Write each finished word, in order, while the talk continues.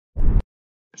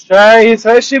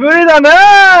久しぶりだ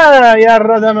な、や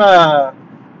らだま.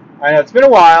 I know it's been a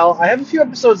while. I have a few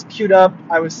episodes queued up.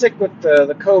 I was sick with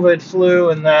the COVID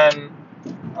flu, and then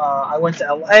I went to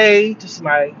LA to see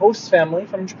my host family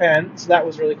from Japan, so that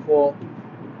was really cool.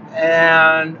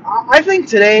 And I think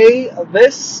today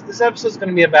this episode is going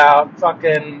to be about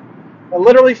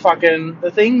literally fucking the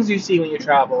things you see when you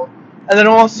travel, and then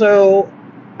also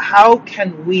how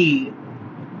can we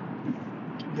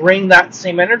bring that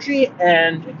same energy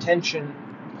and intention,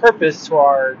 purpose to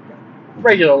our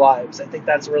regular lives. I think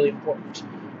that's a really important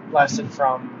lesson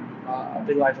from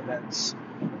big life events.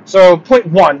 So, point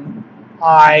one,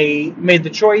 I made the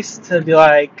choice to be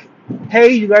like, hey,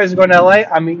 you guys are going to LA,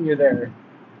 I'm meeting you there.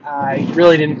 I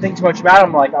really didn't think too much about it.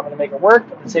 I'm like, I'm going to make it work.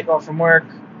 I'm going to take off from work.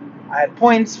 I had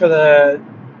points for the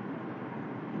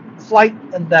flight,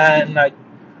 and then I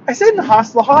stayed in the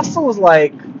hostel. The hostel was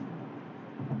like,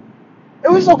 it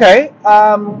was okay.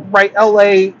 Right,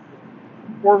 LA,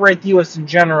 or right, the US in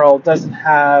general, doesn't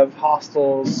have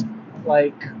hostels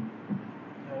like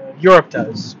Europe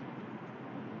does.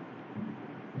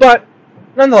 But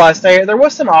nonetheless, there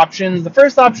was some options. The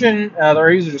first option, the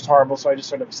reviews are just horrible, so I just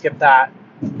sort of skipped that.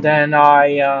 Then I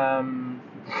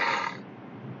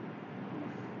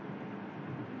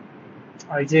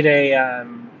did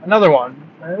another one.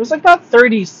 It was like about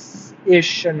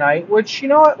 30-ish a night, which, you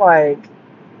know what, like,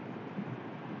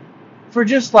 for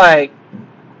just like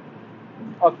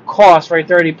a cost, right,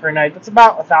 30 per night, that's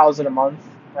about 1,000 a month,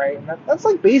 right? And that's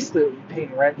like basically what you pay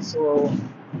in rent. So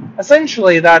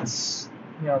essentially, that's,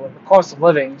 you know, the cost of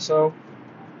living. So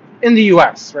in the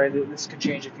U.S., right, this could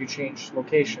change if you change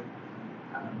location.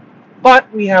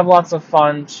 But we have lots of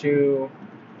fun to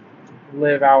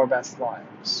live our best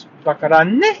lives. だから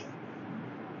ね.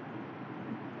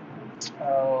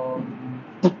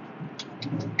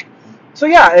 So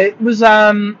yeah, it was.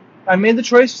 I made the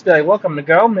choice to be like, look, I'm gonna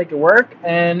go, make it work,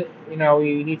 and you know,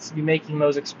 we need to be making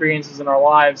those experiences in our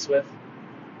lives with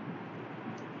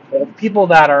people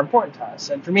that are important to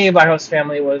us. And for me, my host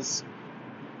family was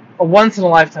a once in a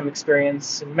lifetime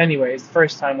experience in many ways. The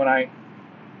first time when I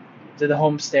did the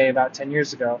homestay about 10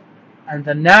 years ago, and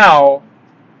then now,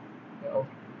 you know,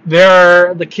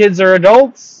 the kids are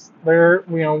adults. They're,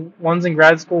 you know, one's in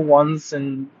grad school, one's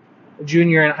in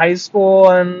junior in high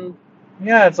school, and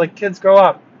yeah, it's like kids grow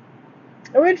up.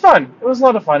 And we had fun. It was a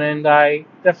lot of fun, and I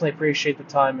definitely appreciate the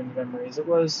time and memories. It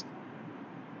was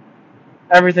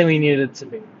everything we needed it to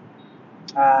be.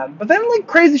 But then, like,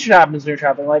 crazy shit happens when you're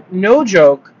traveling. Like, no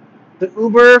joke, the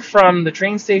Uber from the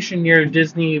train station near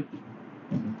Disney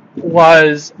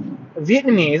was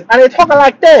Vietnamese, and they talking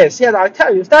like this. Yeah, I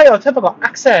tell you, stereotypical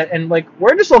accent, and like,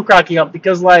 we're just all cracking up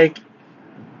because, like,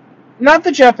 not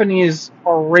the Japanese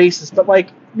are racist, but like,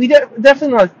 we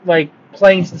definitely like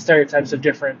playing to the stereotypes of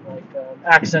different like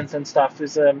accents and stuff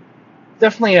is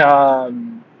definitely a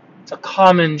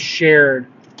common shared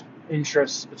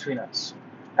interest between us.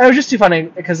 And it was just too funny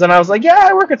because then I was like, yeah,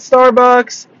 I work at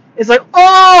Starbucks. It's like,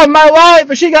 oh, my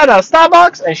wife, she got a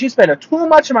Starbucks and she spent too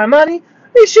much of my money.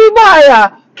 Did she buy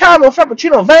a caramel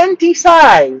frappuccino venti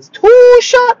size? Two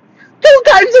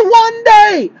times in one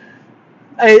day.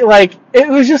 It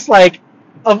was just like,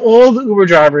 of all the Uber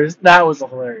drivers, that was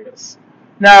hilarious.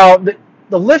 Now, the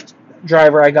Lyft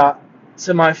driver I got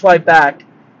to my flight back,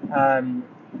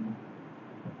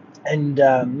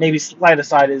 maybe slight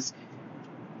aside, is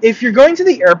if you're going to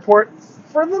the airport,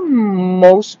 for the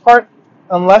most part,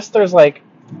 unless there's like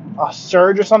a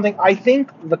surge or something, I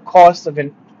think the cost of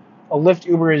a Lyft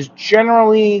Uber is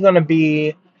generally going to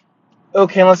be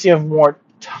okay unless you have more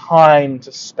time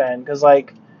to spend. Because,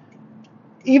 like,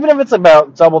 even if it's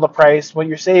about double the price, what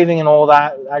you're saving and all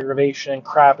that aggravation and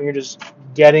crap, and you're just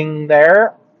getting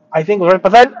there, I think. But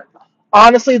then,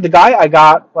 honestly, the guy I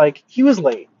got, like, he was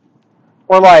late.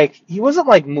 Or, like, he wasn't,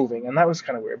 like, moving, and that was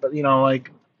kind of weird. But, you know,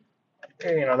 like,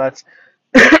 you know, that's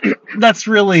that's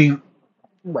really,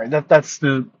 right, that's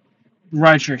the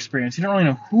rideshare experience. You don't really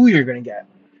know who you're going to get.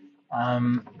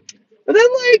 But then,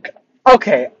 like,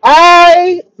 okay,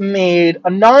 I made a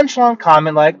nonchalant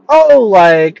comment, like, oh,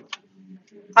 like,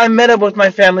 I met up with my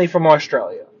family from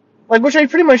Australia. Like, which I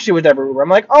pretty much do with every Uber. I'm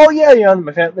like, oh, yeah, you know,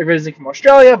 my family, they're visiting from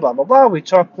Australia, blah, blah, blah. We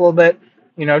talk a little bit,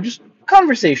 you know, just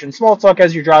conversation, small talk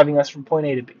as you're driving us from point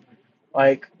A to B.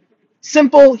 Like,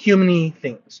 simple, human-y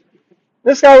things.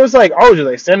 This guy was like, oh, do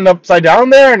they stand upside down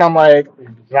there? And I'm like,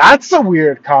 that's a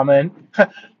weird comment.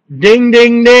 Ding,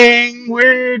 ding, ding,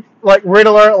 weird, like, weird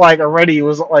alert, like, already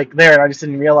was, like, there, and I just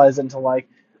didn't realize it until, like,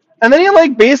 and then he,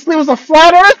 like, basically was a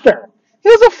flat earther. He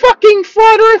was a fucking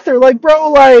flat earther. Like, bro,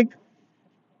 like,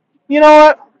 you know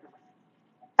what?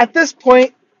 At this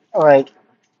point, like,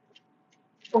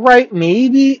 right,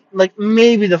 maybe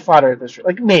the flat earth is true.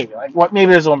 Like, maybe. Like, what?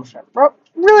 Maybe there's a limit. Bro,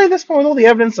 really, at this point, with all the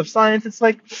evidence of science, it's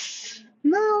like,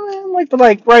 no, man. Like, but,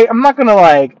 like, right, I'm not gonna,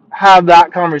 like, have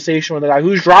that conversation with the guy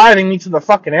who's driving me to the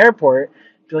fucking airport.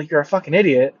 Be like, you're a fucking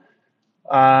idiot.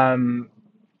 Um,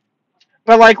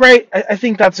 but, like, right, I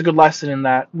think that's a good lesson in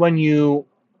that when you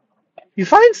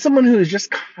find someone who's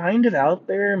just kind of out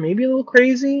there, maybe a little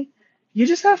crazy, you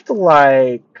just have to,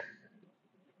 like,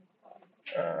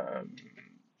 um,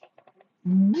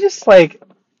 just, like,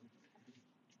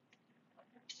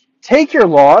 take your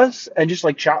loss and just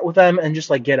like chat with them and just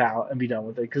like get out and be done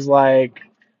with it. Cause like,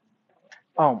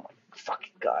 oh my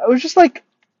fucking god, it was just like,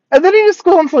 and then he just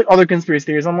goes on to like other conspiracy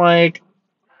theories. I'm like,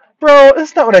 bro,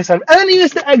 that's not what I said. And then he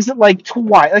used to exit like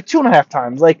twice, like 2.5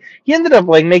 times. Like he ended up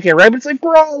like making it right, but it's like,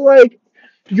 bro, like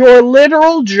your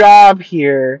literal job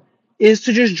here is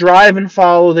to just drive and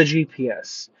follow the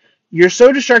GPS. You're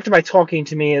so distracted by talking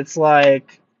to me. It's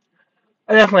like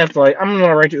I definitely have to like, I'm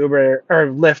gonna write to Uber or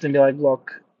Lyft and be like,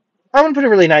 look, I'm gonna put it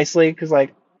really nicely because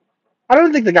like I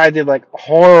don't think the guy did like a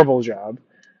horrible job.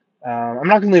 I'm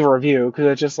not gonna leave a review because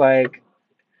it's just like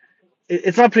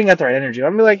it's not putting out the right energy.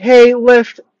 I'm gonna be like, hey,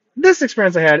 Lyft, this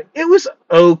experience I had, it was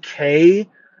okay.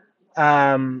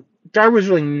 Guy was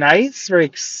really nice,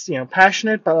 very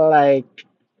passionate, but like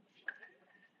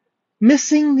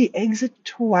missing the exit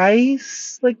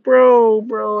twice, like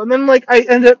bro, and then like I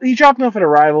ended up he dropped me off at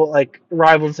arrival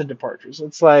instead of departure. So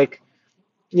it's like,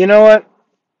 you know what?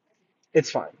 It's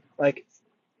fine. Like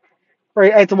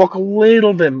right, I had to walk a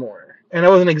little bit more, and I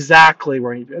wasn't exactly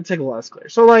where I needed to be. I'd take a less clear.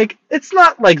 So like, it's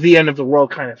not like the end of the world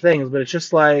kind of things, but it's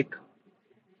just like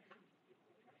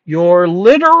your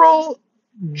literal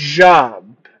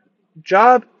job.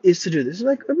 Job is to do this.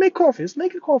 Like, make coffee. Just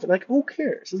make it coffee. Like, who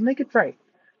cares? Just make it right.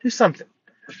 Do something.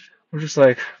 I'm just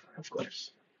like, of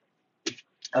course,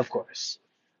 of course.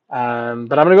 But I'm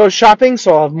gonna go shopping,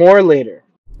 so I'll have more later.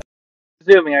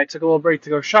 Resuming, I took a little break to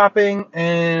go shopping,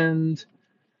 and it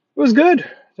was good.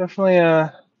 Definitely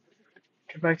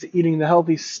get back to eating the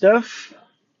healthy stuff.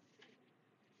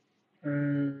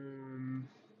 Um,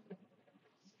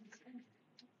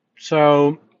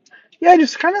 so yeah,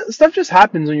 just kind of stuff just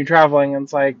happens when you're traveling, and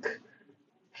it's like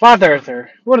flat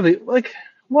earther. What are they like?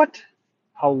 What?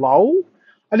 Hello?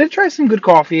 I did try some good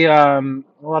coffee. A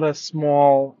lot of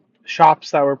small shops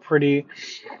that were pretty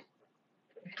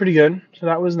good, so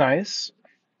that was nice.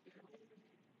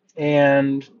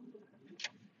 And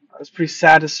I was pretty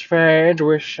satisfied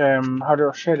with how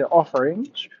they share the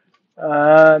offerings.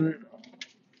 Um,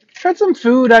 Tried some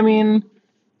food. I mean,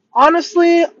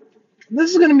 honestly,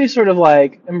 this is gonna be sort of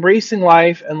like embracing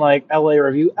life and like LA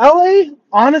review. LA,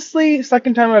 honestly,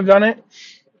 second time I've done it.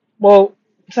 Well,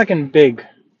 second big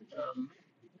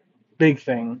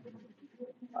thing.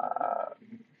 Uh,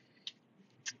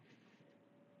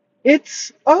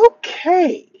 it's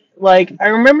okay. Like I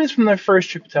remember this from the first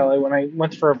trip to LA when I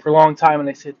went for a long time and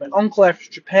I stayed with my uncle after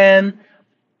Japan,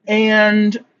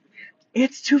 and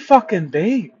it's too fucking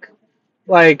big.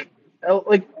 Like,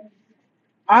 like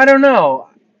I don't know.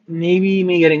 Maybe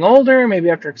me getting older, maybe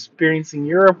after experiencing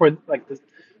Europe, where like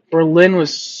Berlin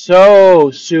was so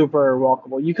super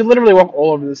walkable. You could literally walk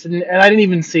all over the city, and I didn't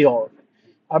even see all of it.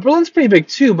 Berlin's pretty big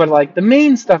too, but like the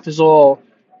main stuff is all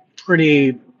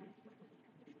pretty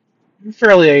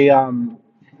fairly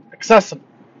accessible.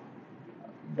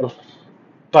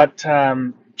 But I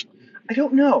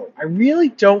don't know. I really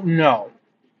don't know.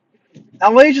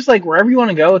 LA just like wherever you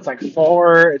want to go, it's like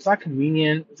far. It's not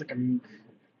convenient. It's like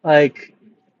like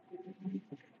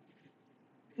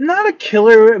not a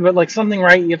killer, but like something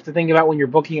right you have to think about when you're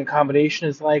booking accommodation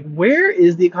is like where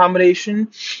is the accommodation?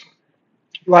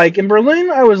 Like in Berlin,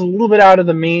 I was a little bit out of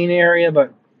the main area,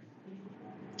 but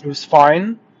it was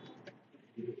fine.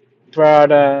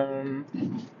 But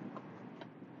in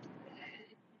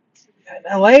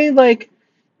LA, like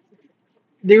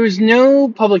there was no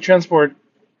public transport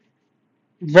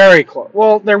very close.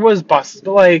 Well, there was buses,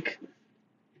 but like,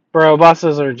 bro,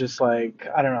 buses are just like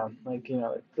I don't know, like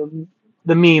like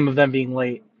the meme of them being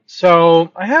late.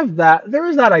 So I have that. There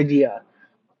was that idea.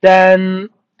 Then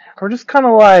we're just kind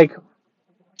of like,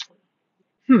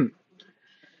 hmm,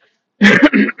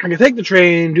 I can take the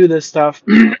train, do this stuff,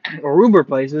 or Uber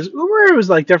places. Uber was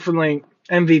like definitely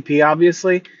MVP,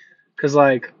 obviously, because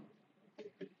like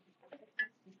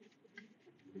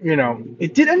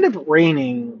it did end up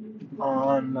raining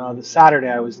on the Saturday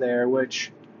I was there,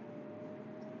 which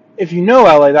if you know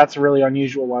LA, that's really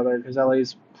unusual weather because LA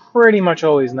is pretty much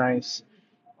always nice.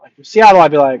 Like Seattle,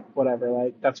 I'd be like, whatever,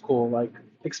 like that's cool, like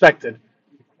expected.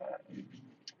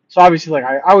 So obviously, like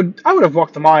I would have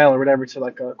walked a mile or whatever to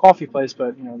like a coffee place,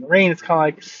 but in the rain, it's kind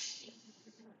of like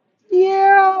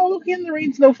Yeah, walking in the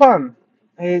rain's no fun.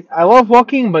 I love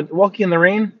walking, but walking in the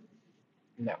rain,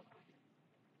 no.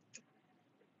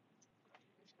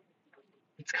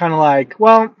 It's kind of like,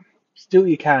 well, just do what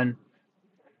you can.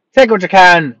 Take what you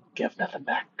can. Give nothing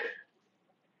back.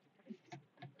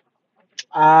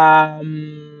 I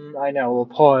know. We'll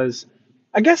pause.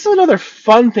 I guess another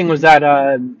fun thing was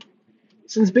that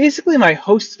since basically my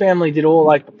host family did all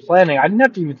like the planning, I didn't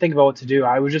have to even think about what to do.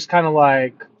 I was just kind of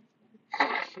like,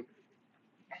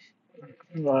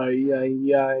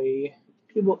 ay.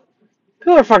 People,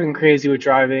 people are fucking crazy with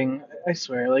driving. I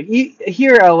swear. Like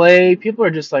here, LA, people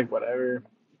are just like whatever.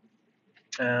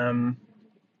 Um,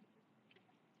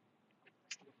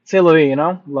 say la vie,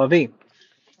 la vie.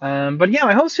 But yeah,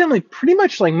 my host family pretty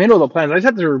much like made all the plans. I just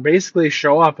had to basically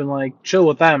show up and like chill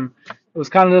with them. It was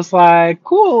kind of just like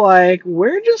cool, like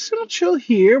we're just gonna chill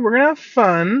here. We're gonna have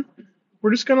fun.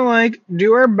 We're just gonna like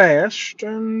do our best,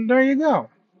 and there you go.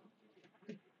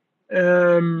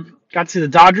 Got to see the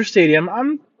Dodger Stadium.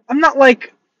 I'm not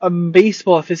like a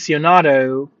baseball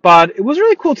aficionado, but it was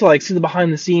really cool to like see the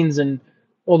behind the scenes and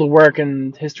all the work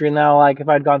and history. Now, like if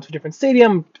I'd gone to a different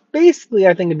stadium, basically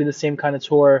I think it'd be the same kind of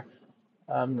tour.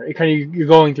 You're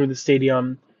going through the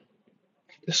stadium.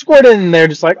 Scored in, and they're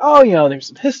just like, oh, there's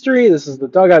some history. This is the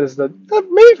dugout. This is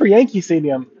maybe for Yankee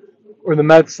Stadium or the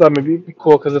Mets. That would be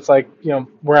cool because it's like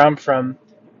where I'm from.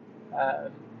 Uh,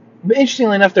 but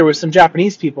interestingly enough, there was some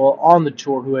Japanese people on the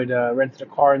tour who had rented a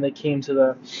car, and they came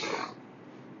to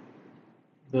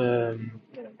the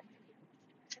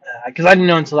because I didn't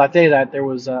know until that day that there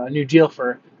was a new deal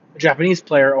for a Japanese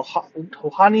player,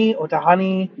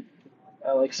 Otahani,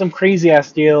 like some crazy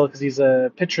ass deal because he's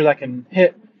a pitcher that can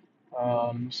hit.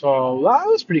 So that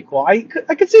was pretty cool. I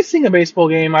could see seeing a baseball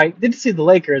game. I did see the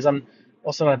Lakers. I'm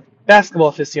also not a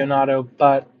basketball aficionado,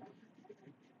 but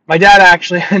my dad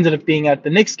actually ended up being at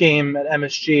the Knicks game at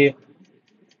MSG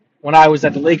when I was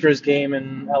at the Lakers game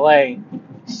in LA.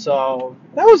 So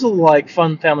that was a like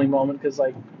fun family moment because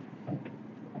like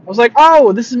I was like,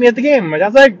 oh, this is me at the game. My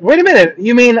dad's like, wait a minute,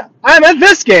 you mean I'm at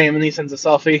this game? And he sends a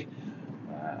selfie.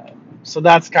 So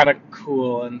that's kind of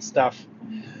cool and stuff.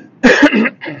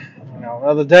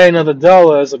 Another day, another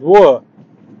dollar. It's like, whoa.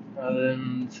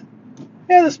 And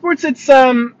yeah, the sports. It's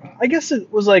I guess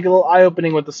it was like a little eye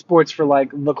opening with the sports for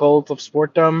like the cult of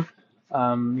sportdom.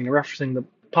 Referencing the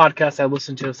podcast I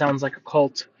listened to, it sounds like a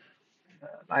cult.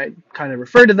 I kind of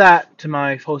refer to that to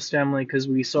my host family because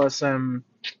we saw some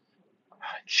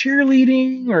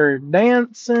cheerleading or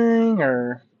dancing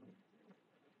or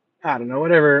I don't know,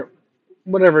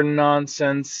 whatever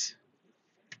nonsense.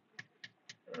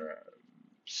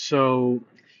 So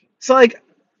it's like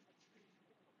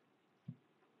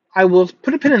I will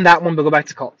put a pin in that one, but go back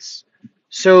to cults.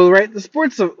 So right,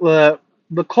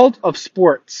 the cult of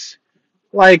sports,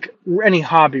 like any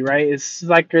hobby, right? It's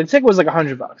like the ticket was like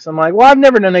 $100. I'm like, well, I've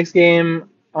never done X game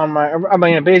on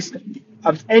my base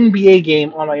of NBA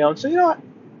game on my own. So you know what?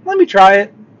 Let me try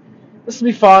it. This will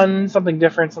be fun, something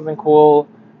different, something cool.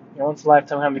 Once in a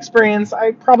lifetime kind of experience.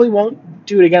 I probably won't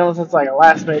do it again unless it's like a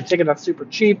last minute ticket that's super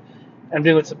cheap. I'm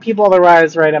doing it with some people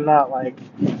otherwise, right? I'm not like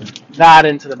that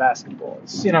into the basketball.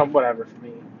 It's whatever for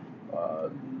me. Uh,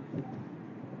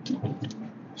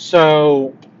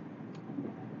 so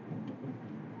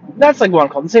that's like one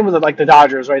call. The same with like the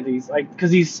Dodgers, right? These like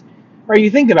because these, right?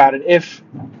 You think about it. If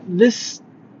this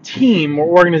team or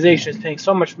organization is paying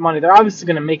so much money, they're obviously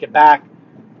going to make it back,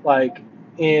 like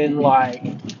in like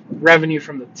revenue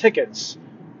from the tickets.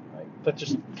 Like, that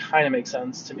just kind of makes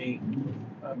sense to me,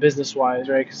 business wise,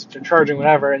 right? Because they're charging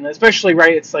whatever, and especially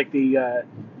right, it's like the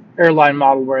airline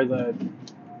model where the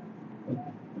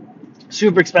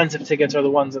super expensive tickets are the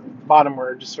ones at the bottom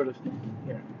where just sort of,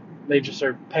 they just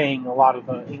are paying a lot of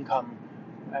the income.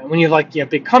 And when you have like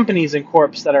big companies and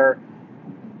corps that are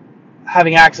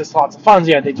having access to lots of funds,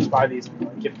 yeah, they just buy these and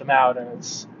like, give them out, and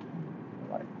it's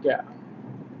like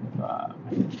uh,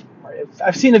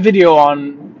 I've seen a video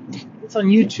it's on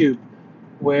YouTube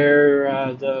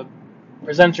where the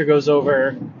presenter goes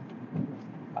over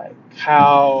like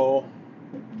how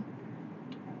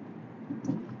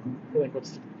like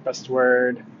what's the best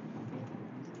word?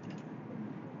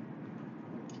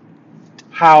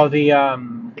 How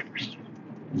the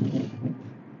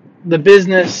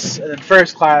business and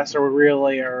first class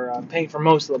are paying for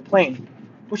most of the plane,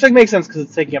 which like makes sense because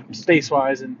it's taking up space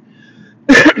wise and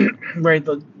right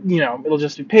it'll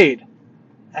just be paid,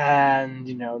 and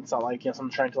it's not like someone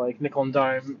trying to like nickel and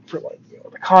dime for like the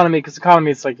economy because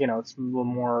economy it's like it's a little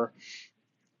more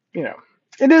you know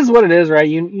it is what it is, right?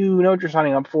 You know what you're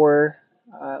signing up for.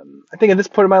 I think at this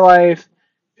point in my life,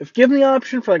 if given the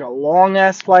option for like a long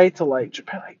ass flight to like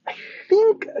Japan, I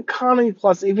think economy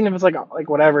plus, even if it's like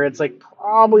whatever, it's like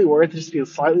probably worth it just to be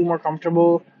slightly more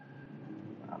comfortable.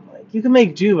 Like you can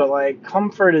make do, but like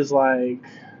comfort is like,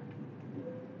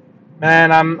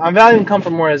 man, I'm valuing comfort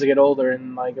more as I get older,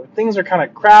 and like if things are kind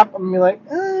of crap, I'm gonna be like,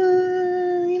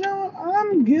 you know what,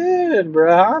 I'm good,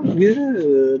 bro, I'm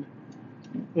good,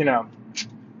 you know.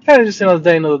 Kind of just another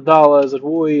day, another dollar, as it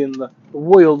were, in the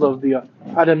world of the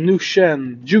Adam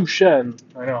Nushen, Ju Shen.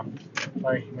 I know,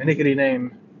 my nickety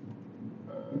name.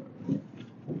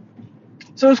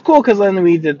 So it was cool because then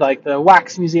we did like the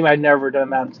wax museum. I'd never done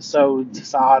that,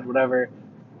 Tassad, whatever.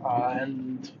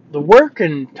 And the work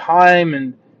and time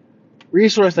and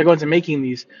resource that go into making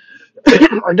these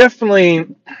are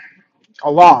definitely a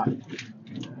lot.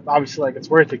 Obviously, like it's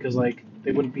worth it because like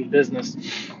they wouldn't be in business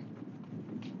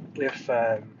if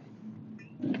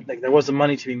like there wasn't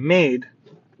money to be made.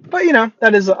 But you know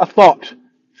that is a thought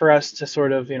for us to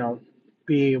sort of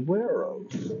be aware of.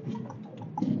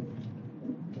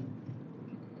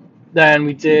 Then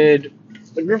we did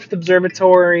the Griffith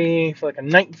Observatory for like a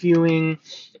night viewing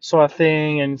sort of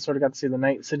thing, and sort of got to see the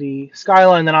night city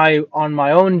skyline. Then I, on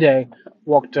my own day,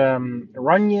 walked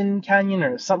Runyon Canyon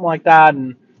or something like that,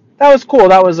 and that was cool.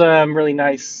 That was really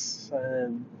nice,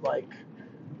 like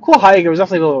cool hike. It was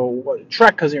definitely a little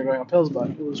trek because you're going up hills, but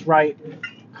it was right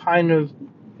kind of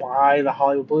by the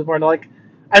Hollywood Boulevard. Like,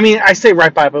 I mean, I say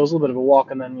right by, but it was a little bit of a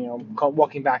walk, and then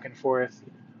walking back and forth.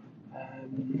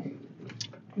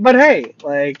 But hey,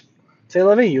 like, say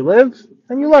la vie, you live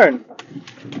and you learn.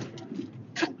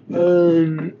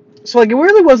 So like, it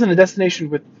really wasn't a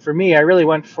destination for me. I really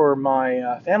went for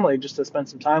my family just to spend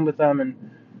some time with them, and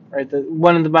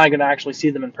when am I going to actually see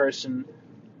them in person?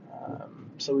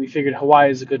 So we figured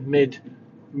Hawaii is a good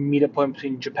meetup point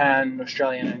between Japan,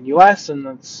 Australia, and US, and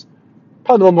that's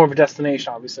probably a little more of a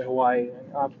destination. Obviously, Hawaii,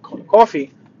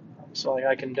 coffee, so like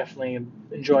I can definitely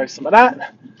enjoy some of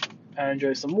that. And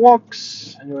enjoy some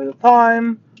walks, enjoy the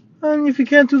time, and if you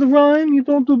can't do the rhyme, you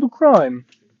don't do the crime.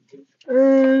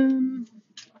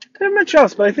 Not much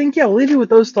else, but I think yeah, we'll leave you with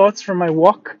those thoughts from my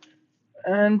walk,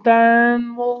 and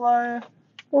then we'll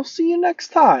see you next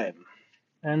time.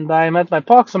 And I'm at my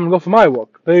park, so I'm gonna go for my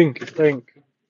walk. Thank you.